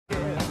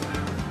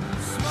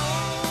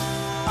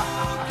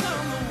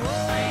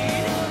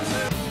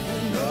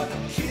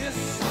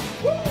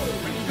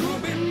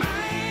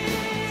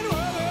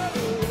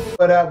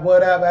What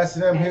up,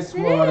 S&M Hit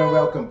Squad, and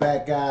welcome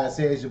back, guys.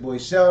 Here's your boy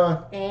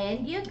Sean.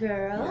 And your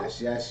girl.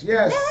 Yes.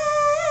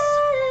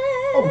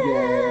 Oh,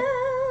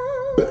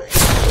 yeah.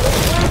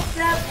 What's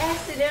up,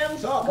 S&M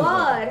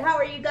Squad? How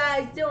are you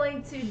guys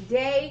doing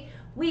today?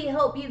 We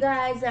hope you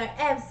guys are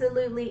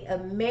absolutely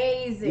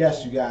amazing.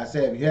 Yes, you guys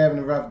have. If you're having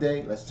a rough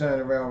day, let's turn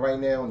it around right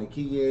now. And the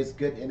key is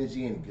good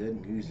energy and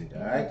good music,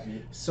 all right?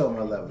 So,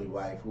 my lovely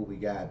wife, who we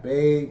got,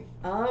 babe?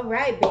 All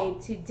right, babe.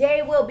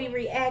 Today we'll be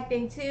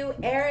reacting to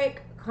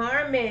Eric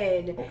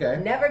Carmen. Okay.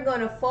 Never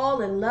Gonna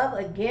Fall in Love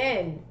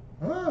Again.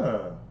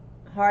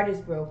 Heart is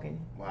broken.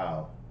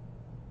 Wow.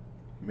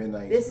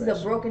 Midnight This special.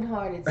 is a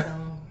broken-hearted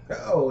song.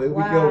 Oh, here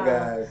we go,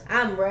 guys.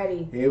 I'm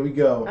ready. Here we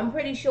go. I'm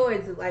pretty sure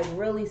it's like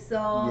really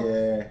soft.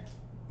 Yeah.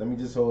 Let me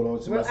just hold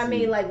on to my seat. I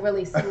mean, like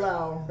really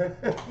slow.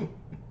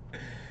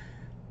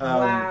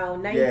 Wow,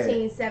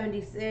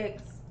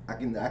 1976. I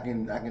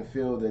can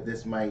feel that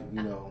this might,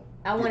 you know.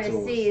 I want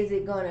to see, is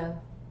it gonna,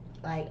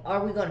 like,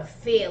 are we gonna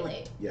feel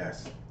it?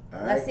 Yes. All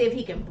right. Let's see if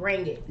he can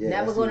bring it. Yeah,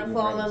 Never Gonna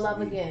Fall in Love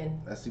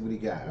Again. Let's see what he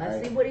got.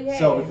 Let's see what he has.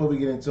 So before we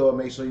get into it,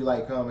 make sure you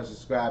like, comment,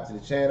 subscribe to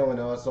the channel, and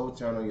also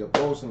turn on your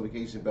post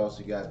notification bell so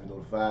you guys be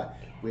notified.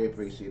 We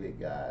appreciate it,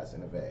 guys,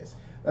 in advance.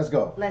 Let's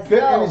go.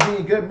 Good energy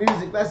and good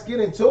music. Let's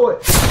get into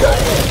it.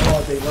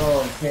 All day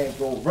long, can't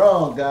go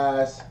wrong,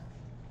 guys.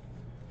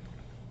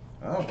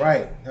 All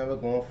right, Never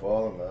Gonna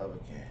Fall in Love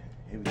Again.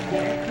 Here we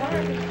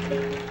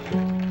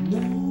go.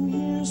 No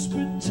use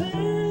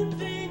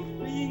pretending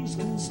things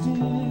can still be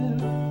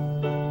right.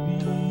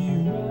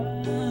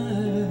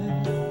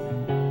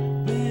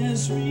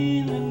 There's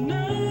really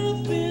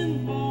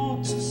nothing more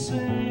to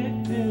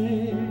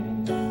say.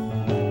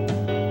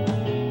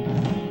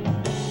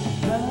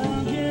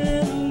 I'll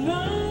get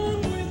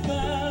along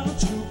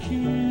without your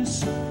kiss.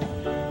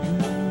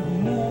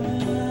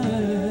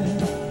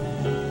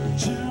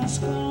 Just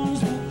close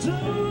the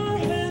door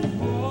and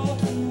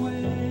walk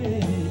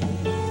away.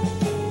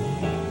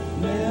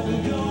 Never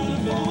gonna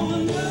fall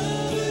in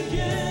love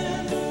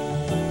again.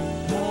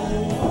 I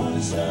don't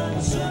wanna start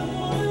with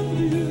someone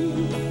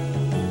new,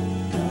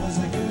 'cause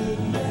I could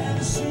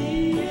never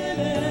see it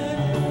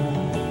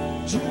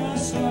end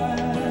just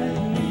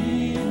like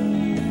me and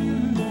you.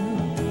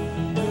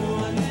 No,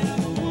 I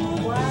never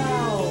wanna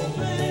be the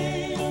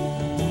pain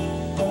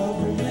of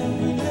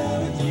remembering how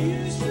it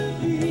used to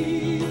be.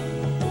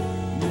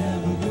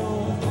 Never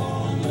gonna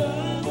fall in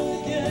love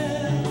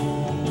again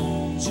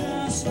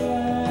just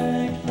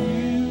like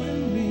you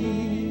and me.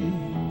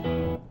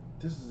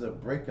 This is a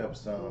breakup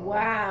song.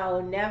 Wow,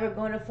 Never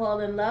Gonna Fall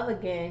in Love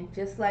Again,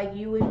 just like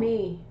you and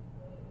me.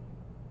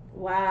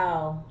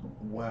 Wow.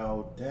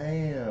 Wow,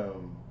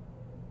 damn.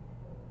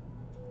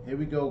 Here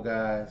we go,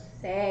 guys.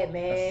 Sad,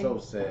 man. That's so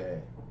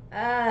sad.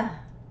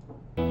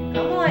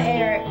 Come on,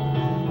 Eric.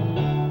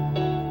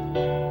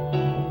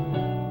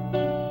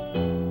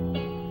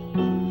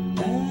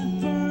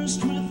 At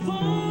first we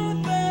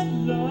thought that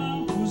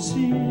love was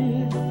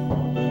here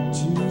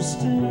to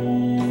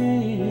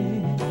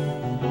stay.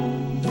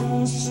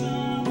 The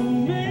summer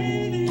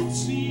made it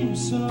seem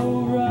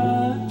so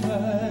right.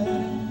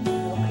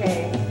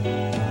 Okay.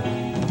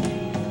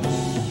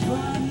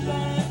 But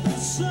like the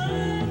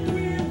sun,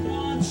 we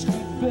watched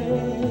it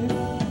fade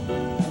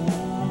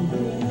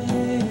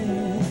away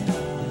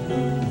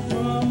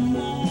from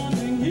all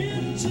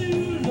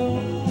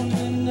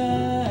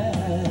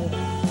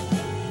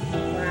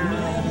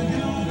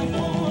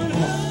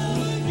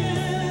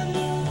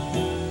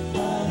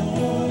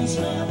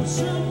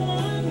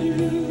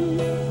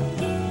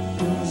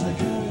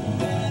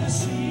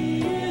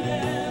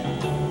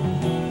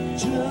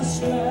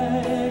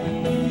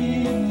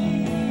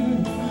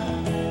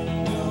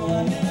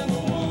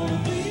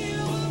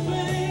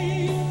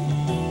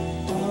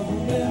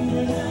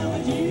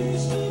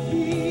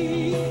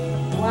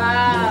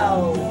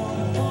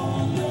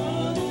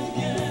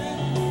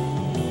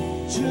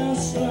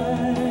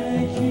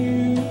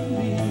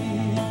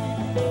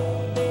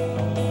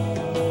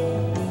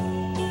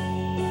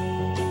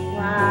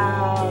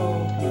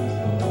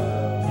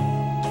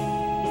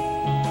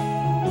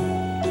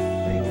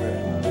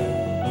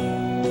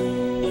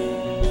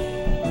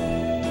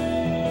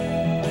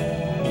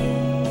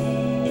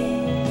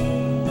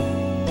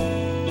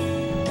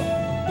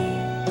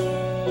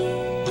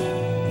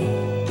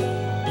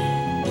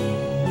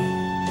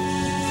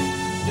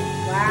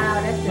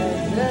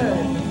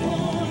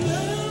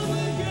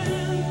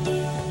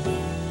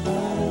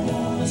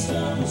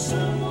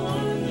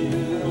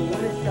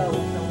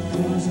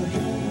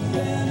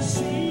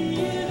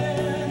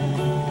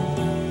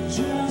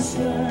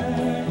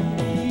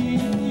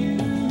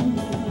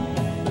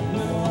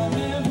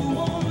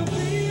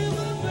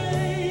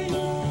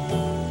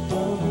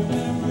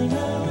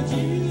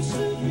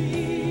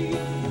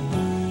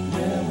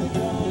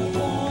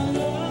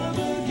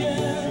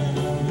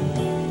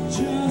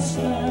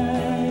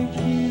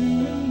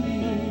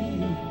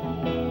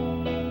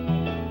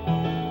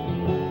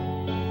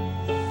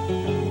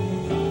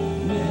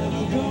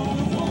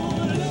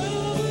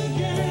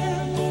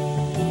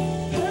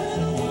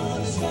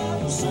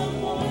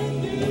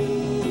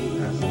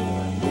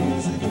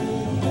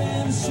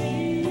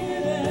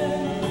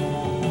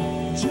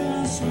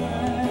just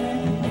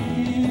like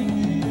me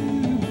and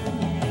you.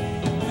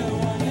 No,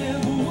 I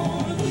never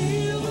wanna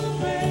feel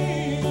the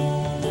pain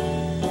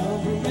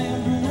of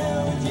remembering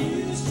how it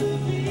used to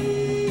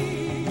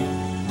be.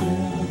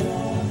 Never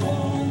gonna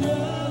fall in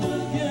love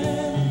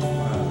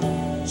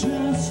again,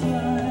 just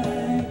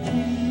like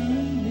you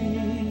and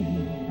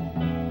me.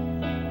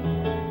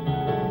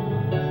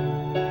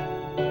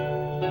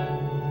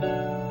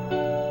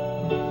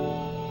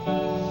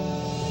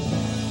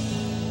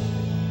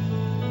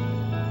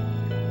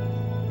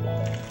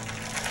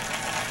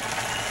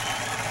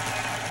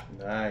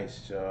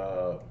 Nice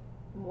job.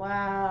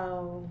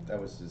 Wow. That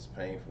was just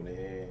painful to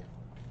hear.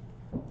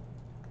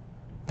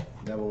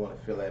 Never want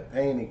to feel that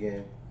pain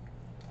again.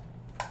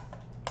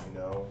 You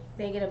know.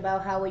 Thinking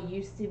about how it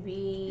used to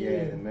be.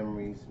 Yeah, the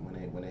memories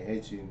when it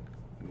hit you.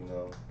 You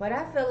know. But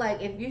I feel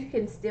like if you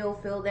can still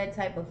feel that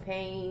type of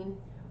pain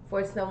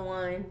for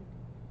someone,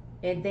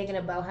 and thinking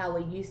about how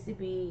it used to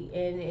be,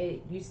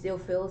 and you still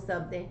feel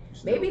something,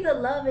 maybe the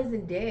love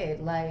isn't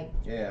dead. Like,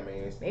 yeah, I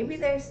mean, maybe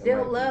there's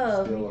still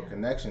love, still a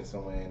connection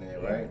somewhere in there,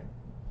 yeah. right?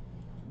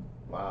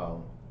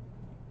 Wow.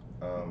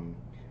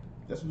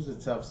 This was a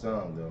tough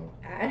song though.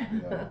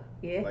 You know,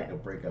 yeah, like a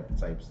breakup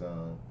type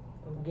song.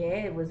 Yeah,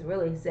 it was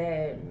really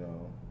sad. You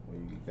know, where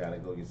you gotta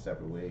go your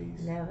separate ways.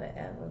 Never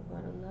ever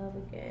gonna love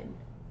again.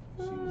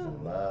 She was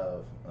in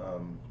love.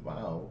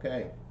 Wow.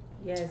 Okay.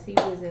 Yes, he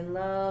was in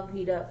love.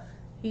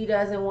 He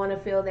doesn't want to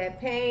feel that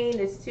pain.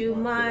 It's too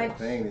much. That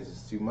pain is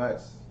just too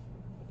much.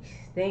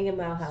 Thinking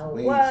about how It's it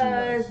way too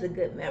was, much. the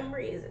good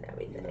memories and You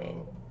everything.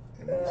 know,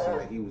 and it seemed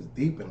like he was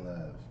deep in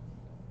love.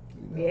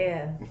 You know?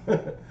 Yeah.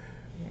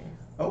 Yes.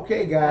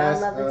 Okay,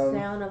 guys. I love the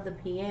sound of the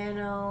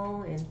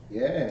piano and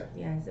Yeah.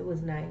 yes, it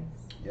was nice.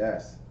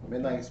 Yes.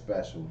 Midnight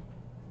Special.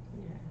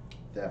 Yeah.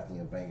 Definitely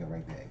a banger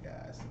right there,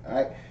 guys. All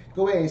right.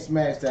 Go ahead and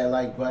smash that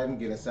like button.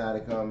 Get inside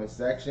the comment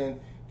section.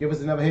 Give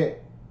us another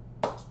hit.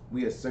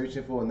 We are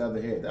searching for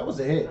another hit. That was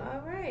a hit.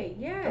 All right.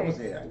 Yeah. That was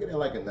a hit. I get it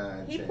like a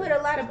 9. He 10. put a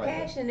lot of Just like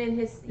passion in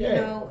his, you Yeah.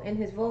 know, in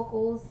his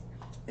vocals,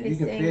 And his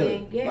you can singing. feel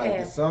it. Yeah. Like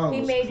the song he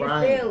was made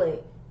crying. you feel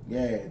it.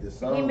 Yeah, the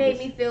song. He made was,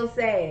 me feel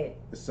sad.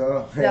 The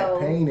song had So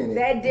pain in it.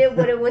 that did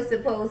what it was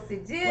supposed to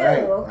do.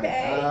 Right.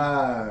 Okay.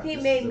 Like, He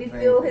this made is me a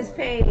feel painful his one.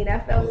 pain. I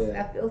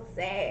Yeah. feel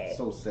sad.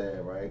 So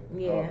sad, right?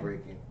 Yeah.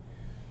 Heartbreaking.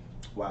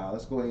 Wow.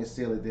 Let's go ahead and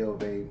seal the deal,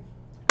 babe.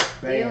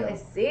 Deal Bam.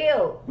 is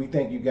sealed. We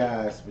thank you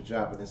guys for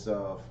dropping this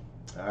off.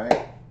 All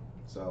right.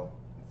 So,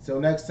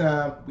 till next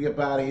time, we up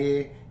out of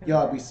here.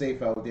 Y'all be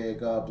safe out there.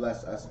 God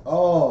bless us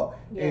all.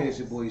 Yes. And it's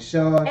your boy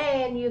Sean.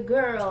 And your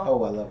girl.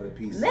 Oh, I love her to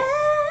pieces. Mel.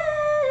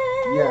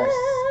 Yes.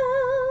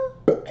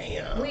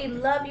 Bam. We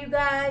love you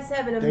guys.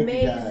 Have an Thank you,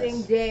 amazing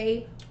guys.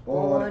 day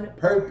On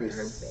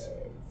purpose.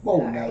 Whoa,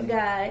 All right, Nelly.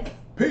 guys.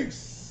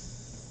 Peace.